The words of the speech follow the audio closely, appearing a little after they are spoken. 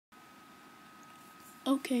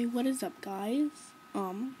Okay, what is up, guys?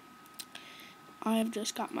 I have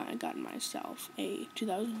just gotten myself a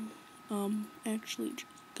 2000. Actually,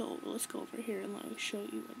 let's go over here and let me show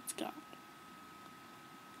you what it's got.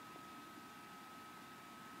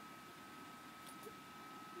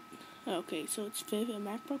 Okay, so it's a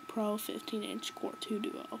MacBook Pro 15-inch Core 2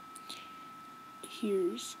 Duo.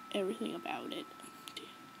 Here's everything about it.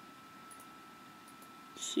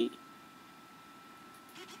 See,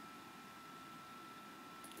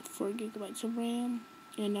 4 gigabytes of RAM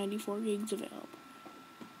and 94 gigs available.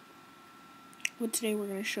 But today I'm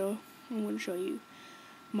going to show you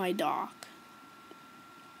my dock.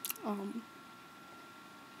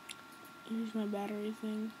 Here's my battery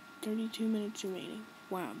thing. 32 minutes remaining.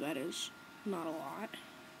 Wow, that is not a lot.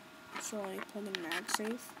 So I plug in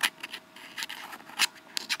MagSafe.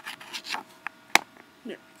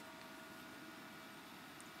 There.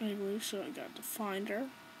 Anyway, so I got the Finder,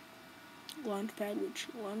 Launchpad, which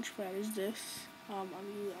Launchpad is this. I'm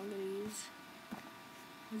gonna use,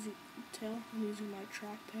 as you can tell, I'm using my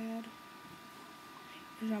trackpad.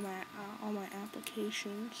 Here's all my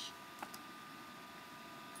applications,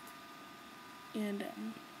 and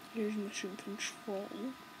here's Mission Control,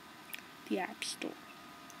 the App Store,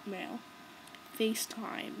 Mail,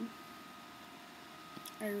 FaceTime,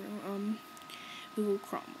 Google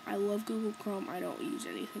Chrome. I love Google Chrome. I don't use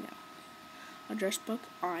anything else. Address Book,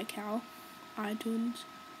 iCal, iTunes,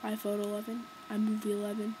 iPhoto 11, iMovie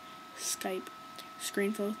 11, Skype,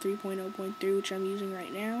 ScreenFlow 3.0.3, which I'm using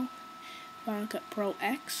right now, Final Cut Pro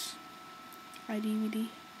X, iDVD,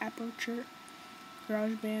 Aperture,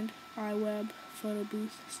 GarageBand, iWeb, Photo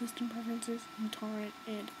Booth, System Preferences, Torrent,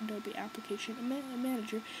 and Adobe Application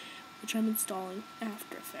Manager, which I'm installing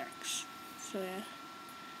After Effects. So yeah.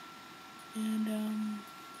 And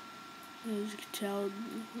as you can tell,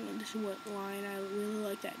 this is what line I really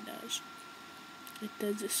like that does. It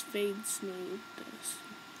does this fade smooth, this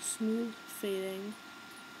smooth fading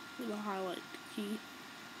with a highlight key.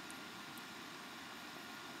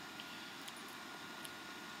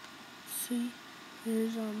 See,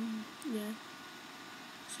 here's yeah.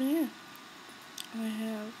 So yeah, I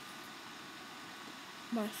have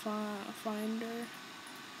my Finder.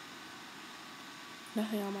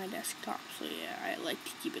 Nothing on my desktop, so yeah, I like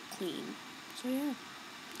to keep it clean. So yeah,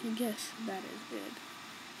 I guess that is it.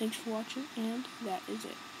 Thanks for watching, and that is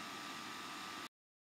it.